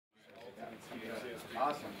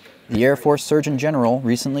The Air Force Surgeon General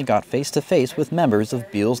recently got face-to-face with members of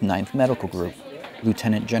Beale's 9th Medical Group.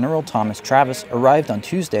 Lieutenant General Thomas Travis arrived on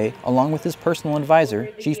Tuesday along with his personal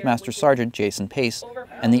advisor, Chief Master Sergeant Jason Pace,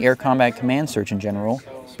 and the Air Combat Command Surgeon General,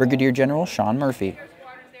 Brigadier General Sean Murphy.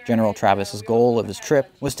 General Travis's goal of his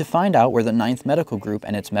trip was to find out where the 9th Medical Group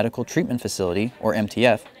and its Medical Treatment Facility, or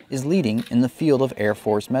MTF, is leading in the field of Air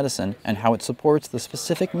Force medicine and how it supports the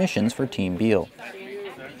specific missions for Team Beale.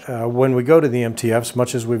 When we go to the MTFs,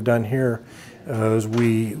 much as we've done here,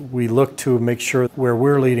 we look to make sure where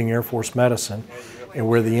we're leading Air Force medicine and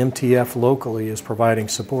where the MTF locally is providing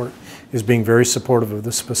support is being very supportive of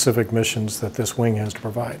the specific missions that this wing has to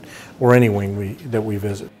provide, or any wing that we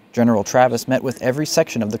visit. General Travis met with every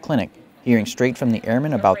section of the clinic, hearing straight from the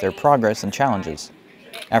airmen about their progress and challenges.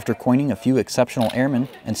 After coining a few exceptional airmen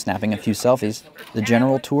and snapping a few selfies, the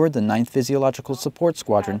general toured the 9th Physiological Support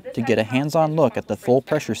Squadron to get a hands-on look at the full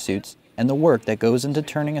pressure suits and the work that goes into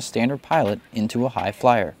turning a standard pilot into a high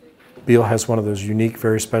flyer. Beale has one of those unique,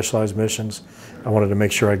 very specialized missions. I wanted to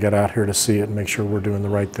make sure I get out here to see it and make sure we're doing the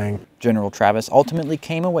right thing. General Travis ultimately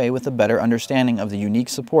came away with a better understanding of the unique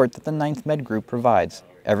support that the 9th Med Group provides.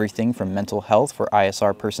 Everything from mental health for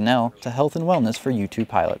ISR personnel to health and wellness for U-2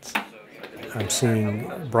 pilots. I'm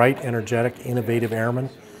seeing bright, energetic, innovative airmen.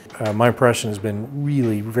 My impression has been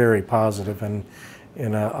really very positive, and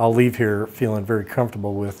I'll leave here feeling very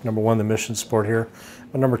comfortable with, number one, the mission support here,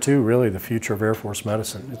 but number two, really the future of Air Force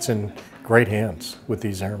medicine. It's in great hands with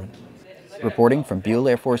these airmen. Reporting from Beale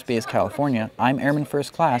Air Force Base, California, I'm Airman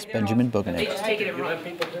First Class Benjamin Boganich.